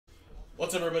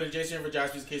What's up, everybody? Jason here for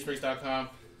JaspysCaseBreaks.com.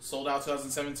 Sold out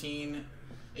 2017,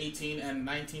 18, and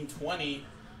 1920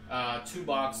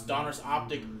 two-box Donruss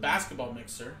Optic basketball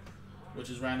mixer, which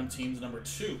is random teams number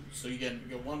 2. So you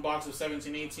get one box of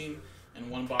 17, 18, and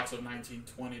one box of 19,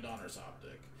 20 Donruss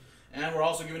Optic. And we're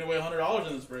also giving away $100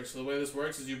 in this break. So the way this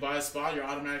works is you buy a spot, you're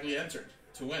automatically entered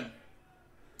to win.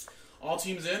 All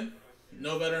teams in,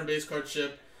 no veteran base card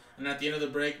ship. And at the end of the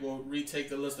break, we'll retake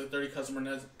the list of 30 customer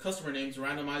names,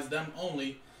 randomize them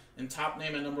only, and top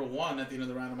name at number 1 at the end of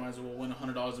the randomizer will win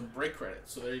 $100 in break credit.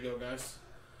 So there you go, guys.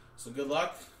 So good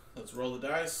luck. Let's roll the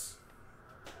dice.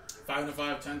 5 and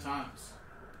 5, 10 times.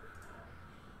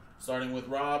 Starting with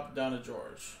Rob down to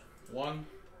George. 1,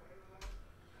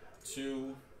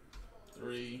 2,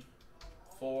 3,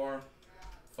 4,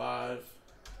 5,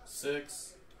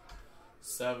 6,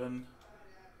 7,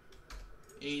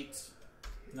 8,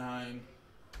 9,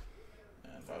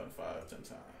 and 5 and 5, 10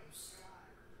 times.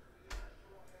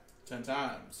 10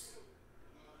 times.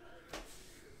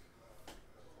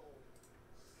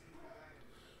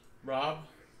 Rob,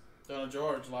 down to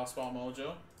George, last spot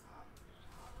mojo.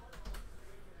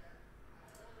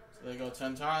 So they go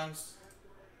 10 times.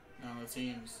 Now the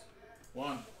teams.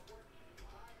 1,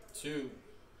 2,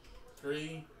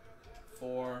 3,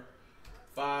 4,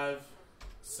 5,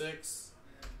 6,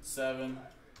 7,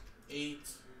 8,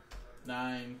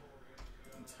 9,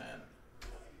 and 10.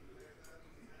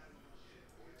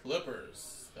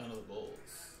 Clippers down to the Bulls.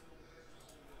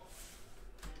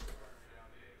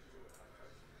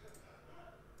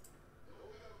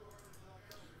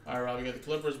 Alright, Rob, you got the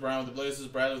Clippers, Brian with the Blazers,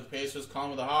 Bradley with the Pacers,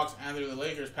 Colin with the Hawks, Anthony with the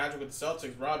Lakers, Patrick with the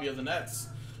Celtics, Rob, you have the Nets,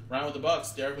 Ryan with the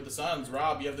Bucks, Derek with the Suns,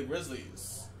 Rob, you have the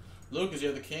Grizzlies, Lucas, you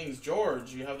have the Kings,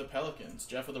 George, you have the Pelicans,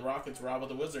 Jeff with the Rockets, Rob with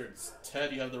the Wizards,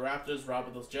 Ted, you have the Raptors, Rob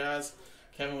with the Jazz,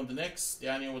 Kevin with the Knicks,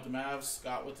 Daniel with the Mavs,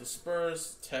 Scott with the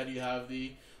Spurs, Ted, you have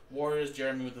the Warriors,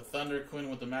 Jeremy with the Thunder, Quinn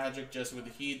with the Magic, Jesse with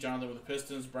the Heat, Jonathan with the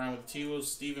Pistons, Brian with the T-Wolves,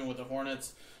 Steven with the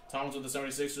Hornets, Thomas with the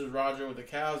 76ers, Roger with the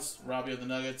Cavs, Robbie with the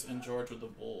Nuggets, and George with the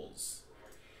Bulls.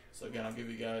 So again, I'll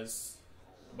give you guys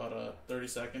about 30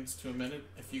 seconds to a minute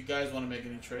if you guys want to make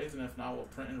any trades, and if not, we'll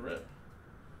print and rip.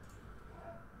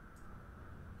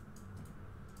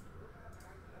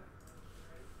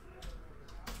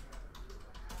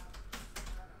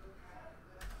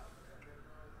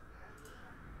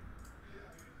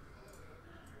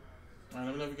 Alright,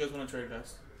 let me know if you guys want to trade,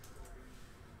 guys.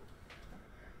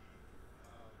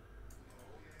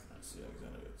 Let's see,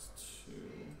 Alexander gets 2.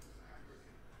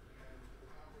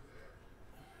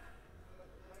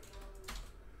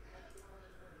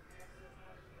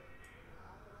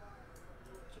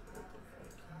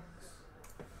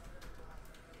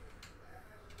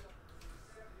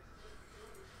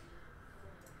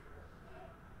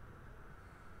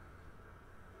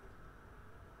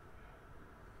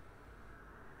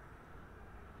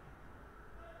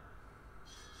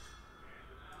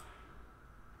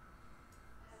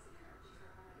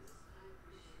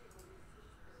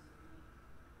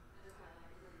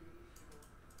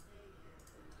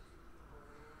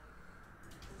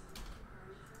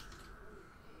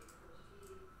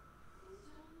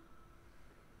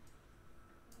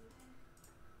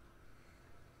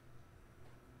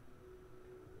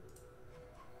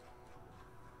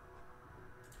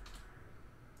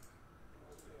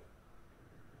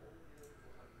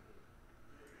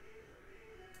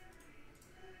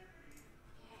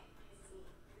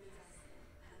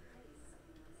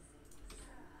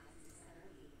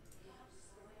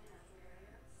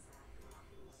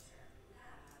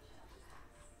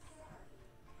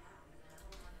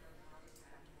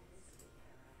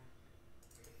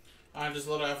 Just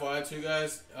a little FYI to you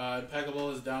guys,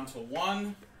 Impeccable is down to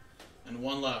 1 and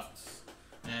 1 left.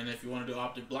 And if you want to do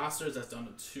Optic Blasters, that's down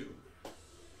to 2.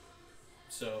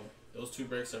 So those 2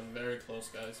 breaks are very close,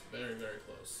 guys. Very, very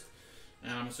close.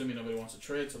 And I'm assuming nobody wants to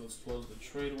trade, so let's close the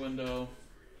trade window.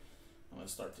 I'm going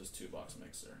to start this 2-box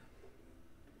mixer.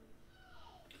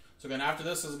 So again, after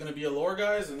this is going to be a lore,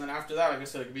 guys, and then after that, like I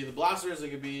said, it could be the Blasters, it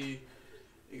could be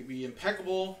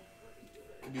Impeccable,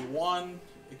 it could be 1,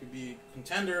 it could be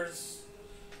Contenders,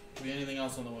 it could be anything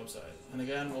else on the website. And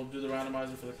again, we'll do the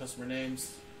randomizer for the customer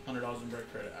names, $100 in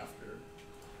break credit after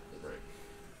the break.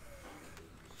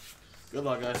 Good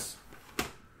luck, guys.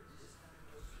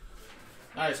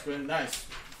 Nice, Quinn, nice.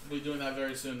 We'll be doing that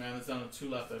very soon, man. It's down to 2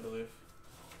 left, I believe.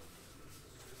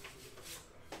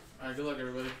 Alright, good luck,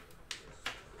 everybody.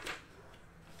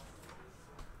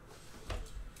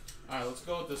 Alright, let's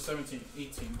go with the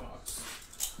 17-18 box.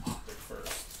 Optic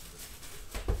first.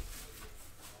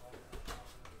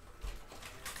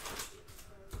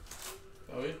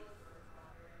 Bowie.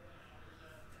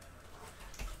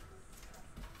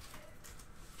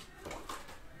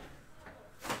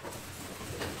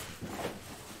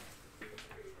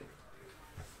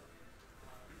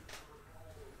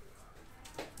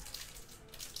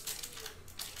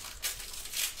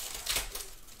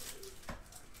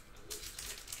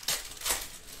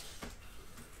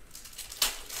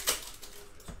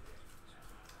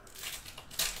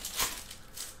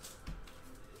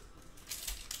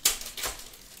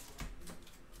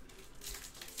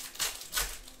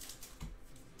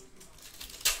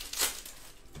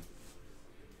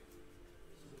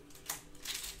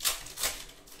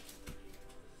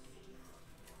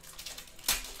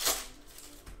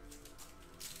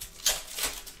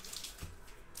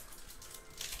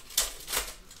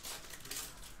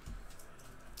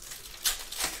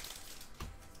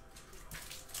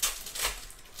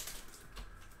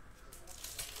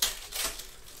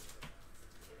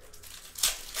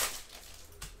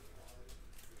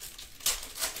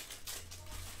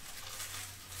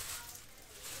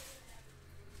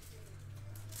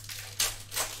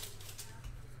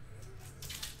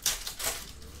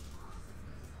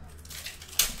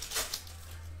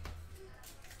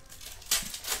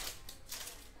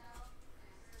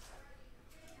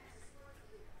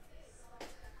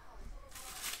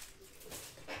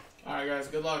 guys.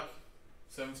 Good luck.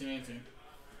 17-18.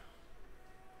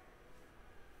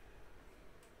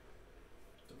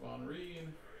 Devon Reed.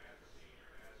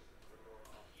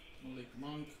 Malik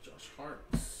Monk. Josh Hart.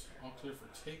 All clear for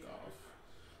takeoff.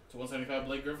 To 175,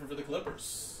 Blake Griffin for the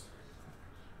Clippers.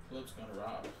 Clips going to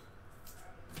Rob.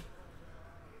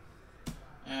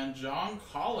 And John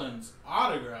Collins,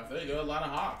 autograph. There you go, Atlanta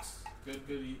Hawks. Good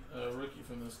rookie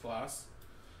from this class.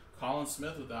 Colin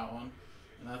Smith with that one.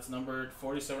 And that's numbered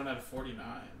 47 out of 49.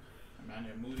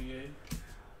 Emmanuel Mudiay.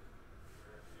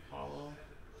 Hollow.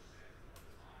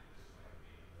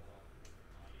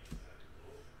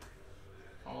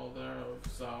 Hollow there of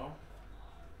Zhao.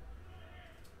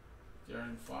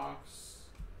 Darren Fox.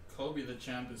 Kobe the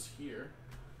champ is here.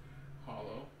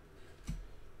 Hollow.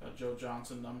 Got Joe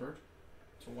Johnson numbered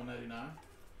to 199.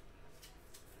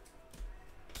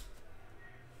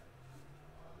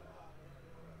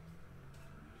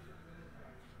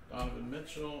 Donovan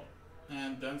Mitchell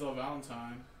and Denzel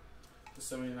Valentine to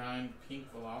 79 pink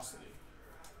velocity.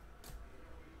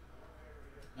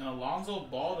 And Alonzo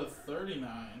Ball to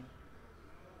 39.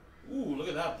 Ooh, look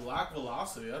at that black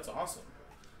velocity. That's awesome.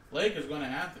 Lakers going to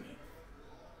Anthony.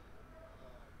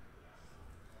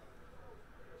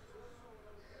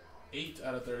 /8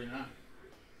 out of 39.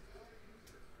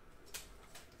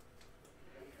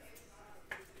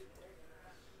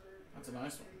 That's a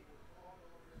nice one.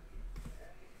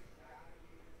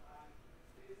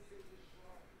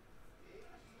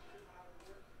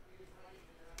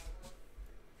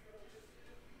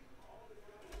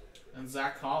 And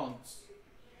Zach Collins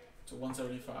to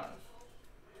 175.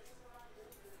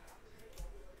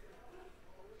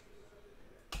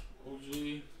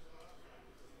 OG.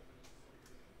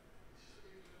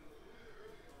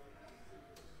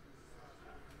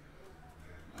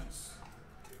 Nice.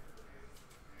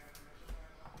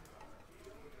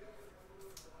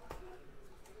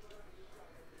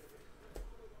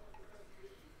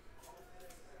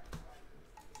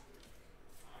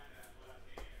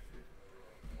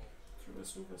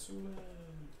 Super.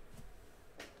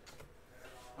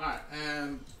 Alright,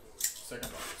 and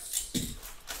second box.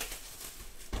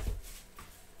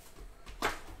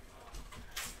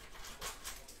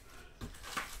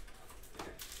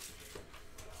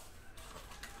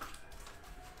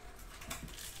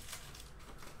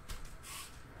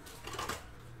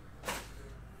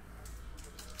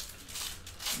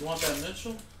 You want that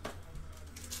Mitchell?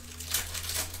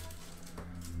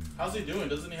 How's he doing?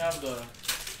 Doesn't he have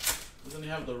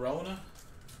the Rona?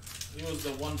 He was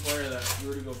the one player that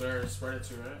Rudy Gobert spread it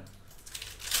to, right?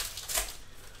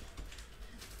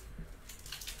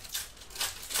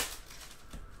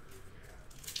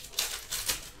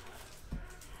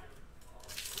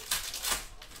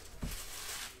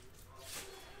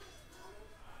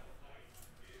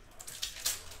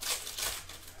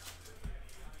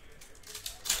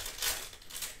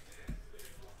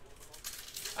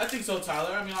 I think so,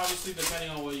 Tyler. I mean, obviously, depending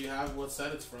on what you have, what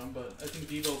set it's from, but I think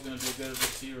Devo's going to be a good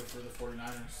receiver for the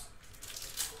 49ers.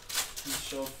 He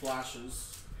showed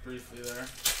flashes briefly there.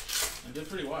 And did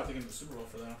pretty well, I think, in the Super Bowl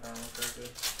for them, if I remember correctly.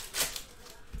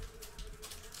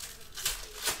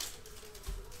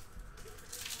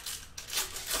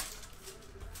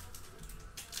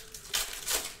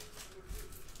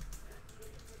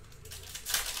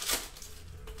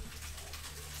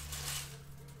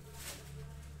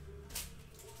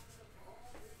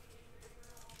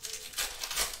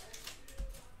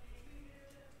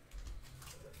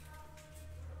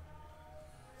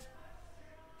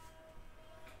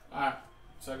 Alright,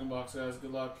 second box, guys.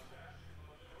 Good luck.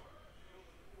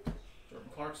 Jordan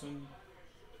Clarkson.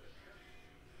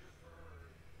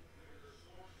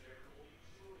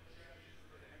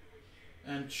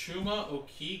 And Chuma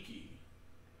Okeke.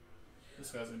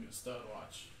 This guy's going to be a stud,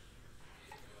 watch.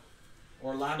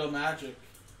 Orlando Magic.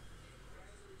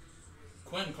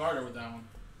 Quentin Carter with that one.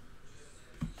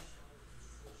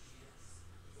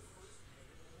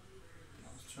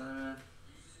 Turner.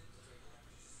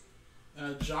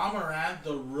 John Morant,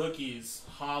 the rookies,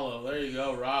 hollow. There you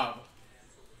go, Rob.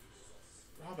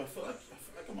 Rob, I feel like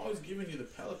I'm always giving you the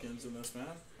Pelicans in this, man.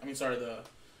 I mean, sorry, the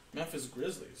Memphis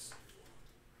Grizzlies.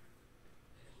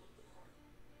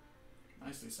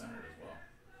 Nicely centered as well.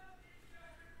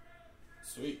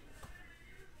 Sweet.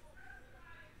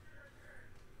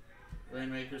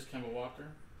 Rainmakers, Kemba Walker.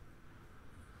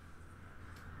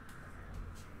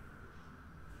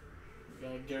 We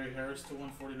got Gary Harris to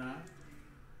 149.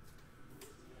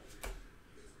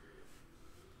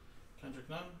 Kendrick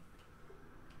Nunn.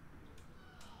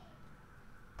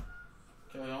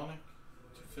 Kelly Olynyk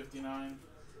to 59.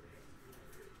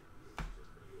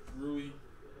 Rui.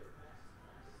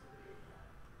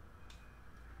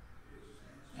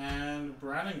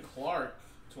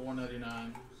 to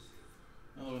 199.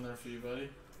 Another one there for you, buddy.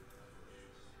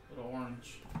 Little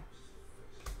orange.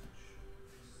 So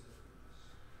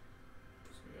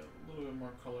we got a little bit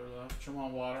more color left.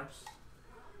 Tremont Waters.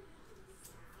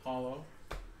 Hollow.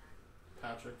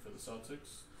 Patrick for the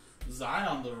Celtics.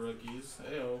 Zion the rookies.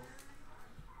 Ayo.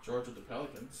 George with the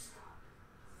Pelicans.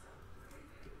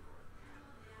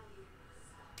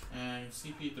 And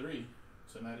CP3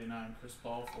 to 99. Chris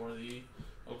Paul for the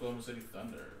Oklahoma City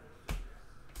Thunder.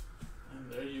 And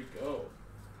there you go.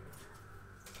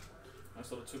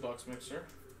 Nice little 2-box mixer.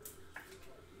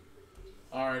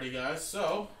 Alrighty, guys.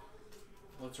 So,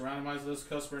 let's randomize those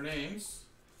customer names.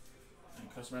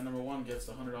 And customer number 1 gets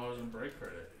the $100 in break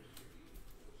credit.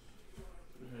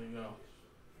 There you go.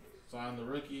 Zion the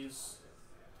rookies.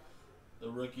 The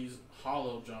rookies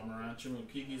hollow John Morant.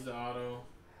 Chimukiki's the auto.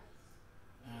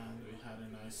 And we had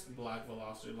a nice black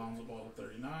velocity Lonzo Ball to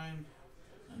 39.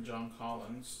 And John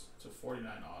Collins to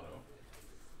 49 auto.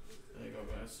 There you go,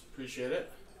 guys. Appreciate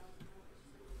it.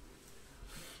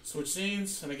 Switch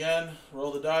scenes. And again,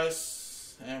 roll the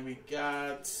dice. And we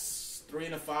got 3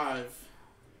 and a 5.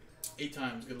 8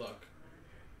 times. Good luck.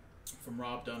 From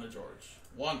Rob down to George.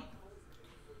 1,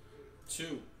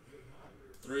 2,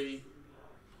 3,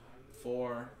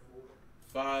 4,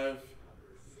 5,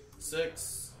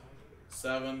 6,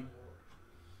 7,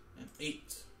 and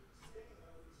 8.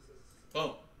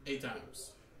 Oh, 8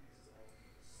 times.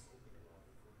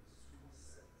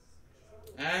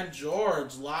 And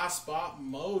George, last spot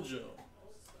mojo.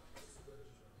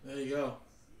 There you go.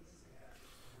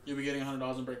 You'll be getting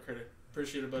 $100 in break credit.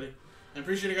 Appreciate it, buddy. And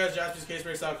appreciate it, guys.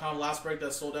 JaspysCaseBreaks.com. Last break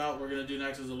that sold out. We're going to do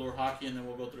next is Allure Hockey, and then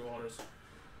we'll go through orders.